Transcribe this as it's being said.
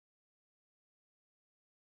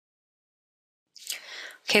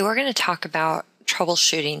Okay, we're going to talk about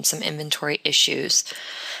troubleshooting some inventory issues.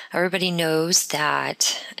 Everybody knows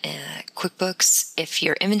that QuickBooks, if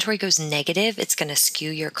your inventory goes negative, it's going to skew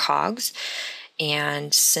your COGS.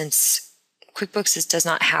 And since QuickBooks does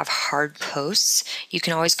not have hard posts, you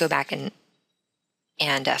can always go back and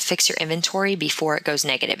fix your inventory before it goes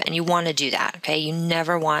negative. And you want to do that, okay? You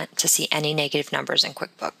never want to see any negative numbers in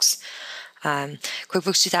QuickBooks.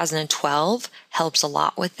 QuickBooks 2012 helps a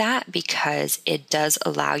lot with that because it does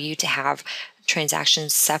allow you to have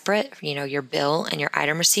transactions separate, your bill and your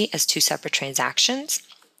item receipt as two separate transactions.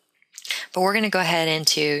 But we're going to go ahead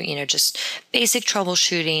into, just basic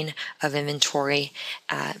troubleshooting of inventory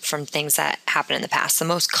from things that happened in the past, the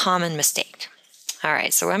most common mistake. All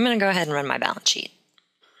right, so I'm going to go ahead and run my balance sheet.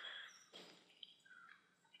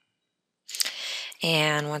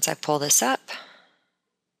 And once I pull this up,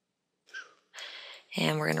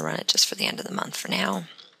 and we're going to run it just for the end of the month for now.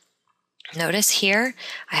 Notice here,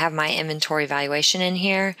 I have my inventory valuation in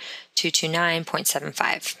here,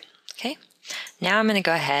 229.75. Okay, now I'm going to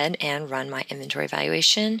go ahead and run my inventory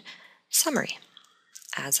valuation summary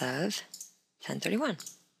as of 10/31.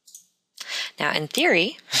 Now, in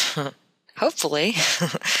theory, hopefully,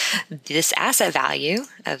 this asset value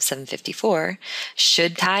of 754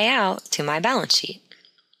 should tie out to my balance sheet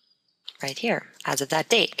right here as of that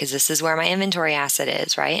date, because this is where my inventory asset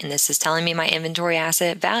is, right? And this is telling me my inventory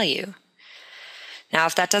asset value. Now,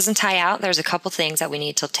 if that doesn't tie out, there's a couple things that we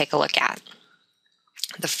need to take a look at.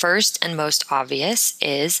 The first and most obvious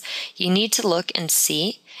is you need to look and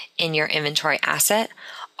see in your inventory asset,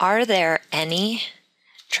 are there any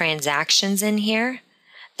transactions in here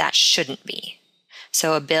that shouldn't be?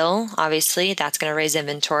 So a bill, obviously, that's going to raise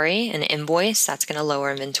inventory. An invoice, that's going to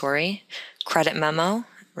lower inventory. Credit memo,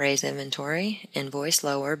 raise inventory. Invoice,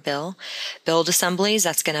 lower bill. Build assemblies,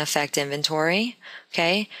 that's going to affect inventory.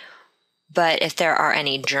 Okay. But if there are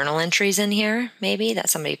any journal entries in here, maybe that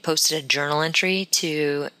somebody posted a journal entry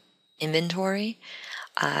to inventory,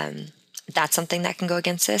 that's something that can go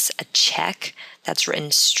against this. A check that's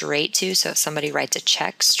written straight to, so if somebody writes a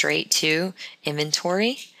check straight to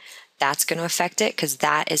inventory, that's going to affect it because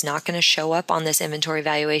that is not going to show up on this inventory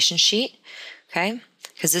valuation sheet, okay?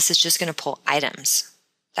 Because this is just going to pull items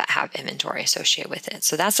that have inventory associated with it.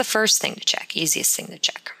 So that's the first thing to check, easiest thing to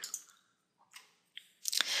check.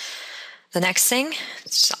 The next thing,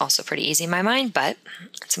 it's also pretty easy in my mind, but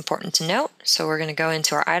it's important to note. So we're going to go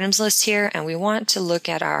into our items list here, and we want to look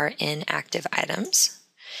at our inactive items.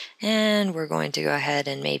 And we're going to go ahead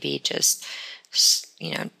and maybe just,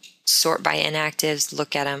 sort by inactives,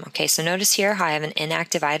 look at them. Okay, so notice here how I have an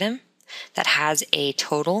inactive item that has a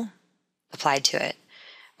total applied to it,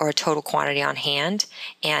 or a total quantity on hand.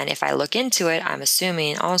 And if I look into it, I'm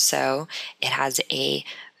assuming also it has a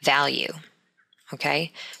value.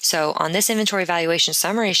 Okay, so on this inventory valuation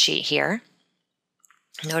summary sheet here,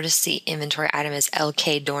 notice the inventory item is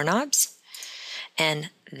LK doorknobs, and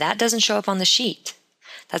that doesn't show up on the sheet.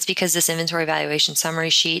 That's because this inventory valuation summary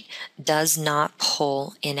sheet does not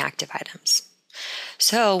pull inactive items.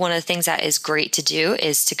 So one of the things that is great to do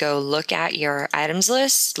is to go look at your items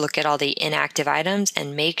list, look at all the inactive items,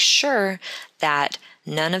 and make sure that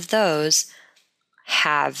none of those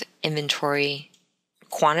have inventory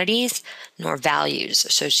quantities nor values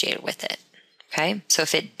associated with it. Okay, so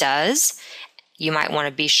if it does, you might want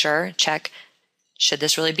to be sure, check, should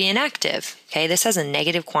this really be inactive? Okay, this has a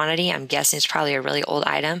negative quantity. I'm guessing it's probably a really old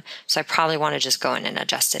item, so I probably want to just go in and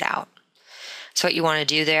adjust it out. So what you want to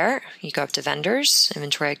do there, you go up to vendors,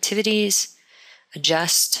 inventory activities,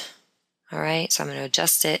 adjust. All right, so I'm going to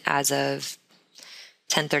adjust it as of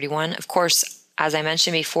 10/31. Of course, as I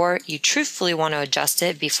mentioned before, you truthfully want to adjust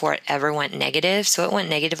it before it ever went negative. So it went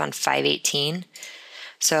negative on 5/18.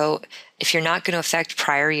 So if you're not going to affect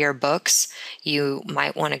prior year books, you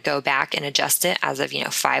might want to go back and adjust it as of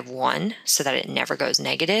 5/1 so that it never goes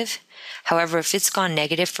negative. However, if it's gone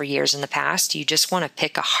negative for years in the past, you just want to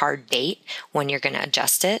pick a hard date when you're going to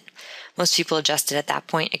adjust it. Most people adjust it at that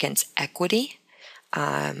point against equity,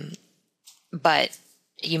 but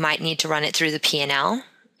you might need to run it through the P&L.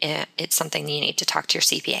 It's something you need to talk to your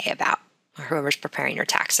CPA about, or whoever's preparing your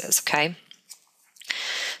taxes, okay?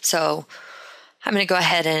 So I'm going to go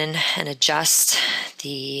ahead and adjust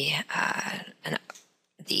the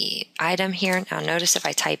item here. Now notice if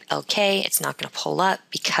I type LK, it's not going to pull up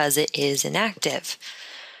because it is inactive.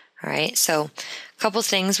 All right, so a couple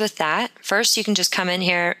things with that. First, you can just come in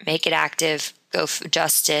here, make it active, go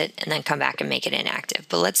adjust it, and then come back and make it inactive.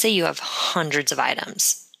 But let's say you have hundreds of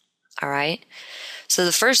items, all right? So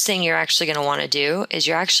the first thing you're actually going to want to do is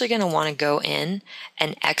you're actually going to want to go in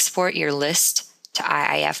and export your list to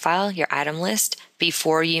IIF file, your item list,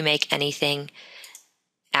 before you make anything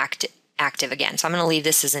active again. So I'm going to leave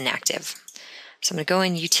this as inactive. So I'm going to go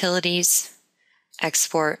in Utilities,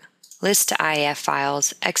 Export, List to IAF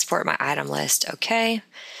Files, export my item list. Okay.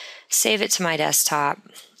 Save it to my desktop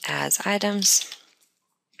as items.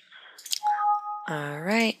 All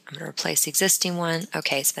right. I'm going to replace the existing one.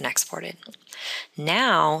 Okay, it's been exported.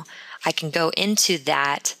 Now I can go into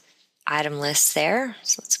that item list there.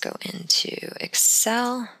 So let's go into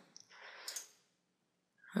Excel.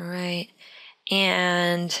 All right.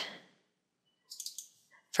 And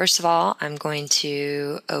first of all, I'm going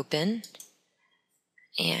to open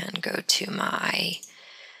and go to my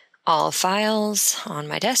all files on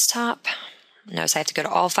my desktop. Notice I have to go to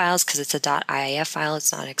all files because it's a .iaf file,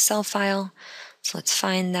 it's not an Excel file. So let's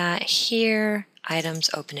find that here, items,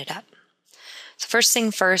 open it up. So first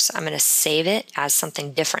thing first, I'm going to save it as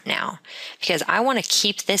something different now because I want to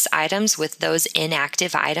keep this items with those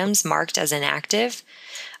inactive items marked as inactive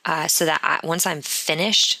so that once I'm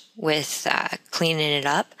finished with cleaning it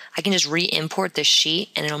up, I can just re-import this sheet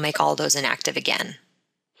and it'll make all those inactive again.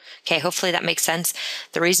 Okay, hopefully that makes sense.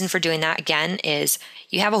 The reason for doing that again is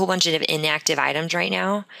you have a whole bunch of inactive items right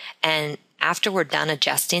now, and after we're done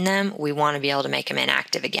adjusting them, we want to be able to make them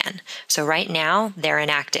inactive again. So right now, they're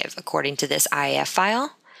inactive according to this IAF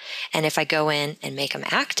file. And if I go in and make them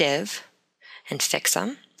active and fix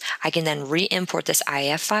them, I can then re-import this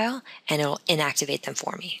IAF file and it'll inactivate them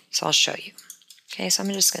for me. So I'll show you. Okay, so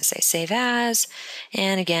I'm just going to say save as,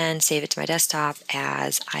 and again, save it to my desktop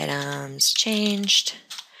as items changed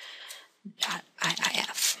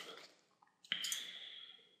 .iif.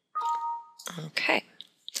 Okay.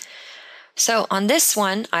 So on this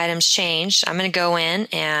one, items changed, I'm going to go in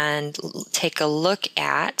and take a look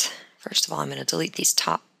at, first of all, I'm going to delete these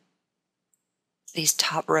top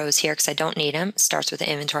rows here because I don't need them. It starts with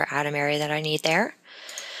the inventory item area that I need there.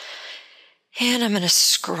 And I'm going to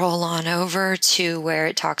scroll on over to where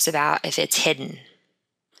it talks about if it's hidden.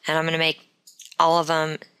 And I'm going to make all of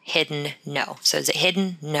them hidden, no. So is it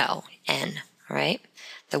hidden? No, N, all right?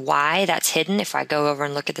 The Y, that's hidden. If I go over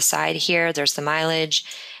and look at the side here, there's the mileage.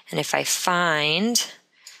 And if I find,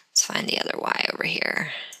 let's find the other Y over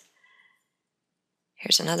here.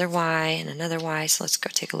 Here's another Y and another Y. So let's go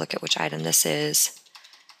take a look at which item this is.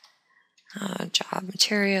 Job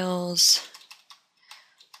materials.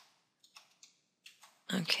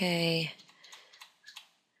 Okay.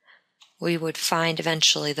 We would find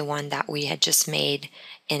eventually the one that we had just made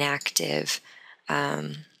inactive.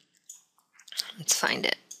 Let's find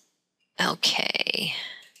it. Okay.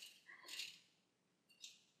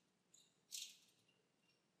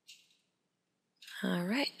 All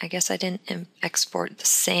right, I guess I didn't export the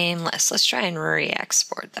same list. Let's try and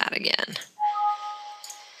re-export that again.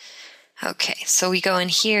 Okay, so we go in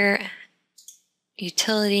here,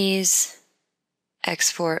 Utilities,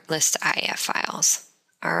 Export List to IAF Files.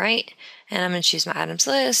 All right, and I'm going to choose my items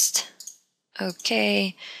list.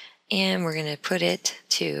 Okay, and we're going to put it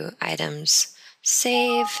to items,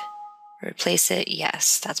 save, replace it.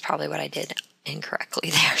 Yes, that's probably what I did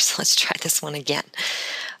incorrectly there. So let's try this one again.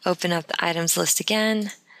 Open up the items list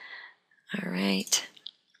again. All right.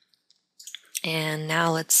 And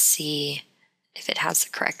now let's see if it has the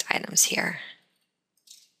correct items here.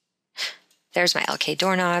 There's my LK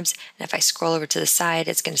doorknobs. And if I scroll over to the side,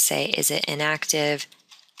 it's going to say, is it inactive?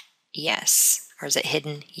 Yes. Or is it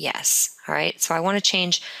hidden? Yes. All right. So I want to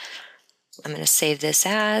change. I'm going to save this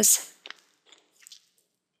as,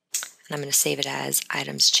 and I'm going to save it as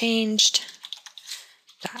items changed.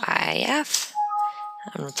 .iaf.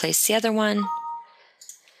 I'm going to replace the other one.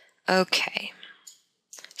 Okay.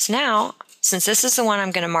 So now, since this is the one I'm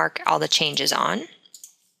going to mark all the changes on,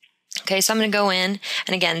 okay, so I'm going to go in,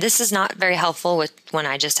 and again, this is not very helpful with when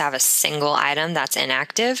I just have a single item that's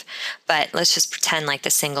inactive, but let's just pretend like the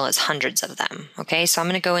single is hundreds of them. Okay, so I'm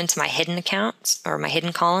going to go into my hidden accounts, or my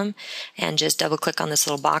hidden column, and just double click on this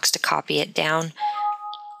little box to copy it down.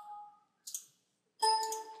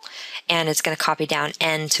 And it's going to copy down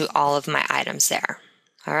N to all of my items there.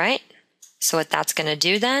 All right, so what that's going to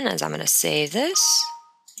do then is I'm going to save this,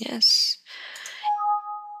 yes,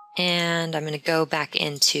 and I'm going to go back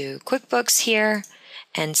into QuickBooks here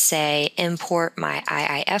and say import my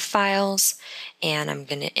IIF files, and I'm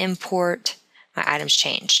going to import my items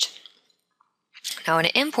changed. Now when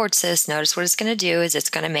it imports this, notice what it's going to do is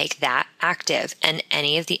it's going to make that active and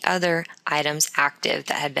any of the other items active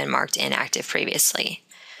that had been marked inactive previously.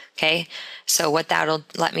 Okay, so what that'll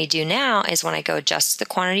let me do now is when I go adjust the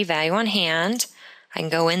quantity value on hand, I can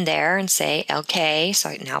go in there and say LK, so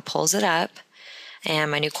it now pulls it up,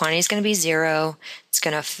 and my new quantity is going to be 0. It's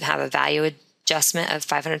going to have a value adjustment of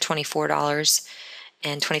 $524,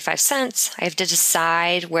 $1.25. I have to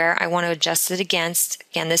decide where I want to adjust it against.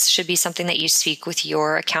 Again, this should be something that you speak with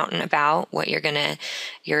your accountant about, what you're going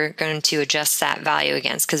to adjust that value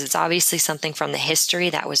against, because it's obviously something from the history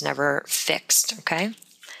that was never fixed, okay?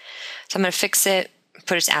 So I'm going to fix it,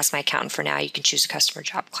 put it to ask my accountant for now. You can choose a customer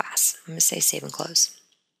job class. I'm going to say save and close.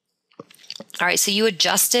 All right, so you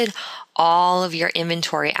adjusted all of your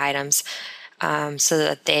inventory items so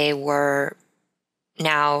that they were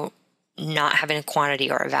now not having a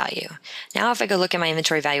quantity or a value. Now if I go look at my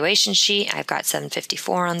inventory valuation sheet, I've got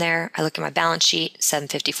 754 on there. I look at my balance sheet,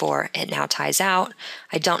 754. It now ties out.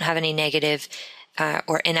 I don't have any negative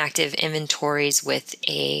or inactive inventories with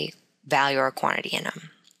a value or a quantity in them.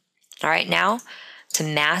 All right, now to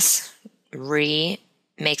mass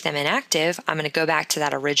remake them inactive, I'm going to go back to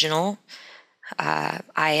that original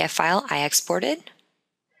IAF file I exported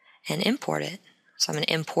and import it. So I'm going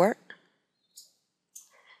to import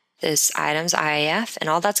this items IAF, and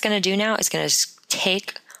all that's going to do now is going to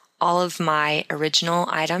take all of my original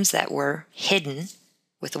items that were hidden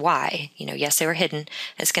with Y. Yes, they were hidden. And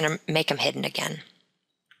it's going to make them hidden again.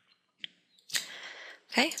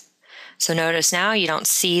 Okay. So notice now you don't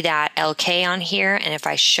see that LK on here, and if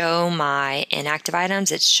I show my inactive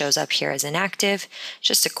items, it shows up here as inactive.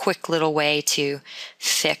 Just a quick little way to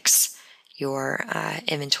fix your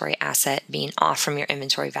inventory asset being off from your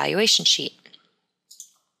inventory valuation sheet.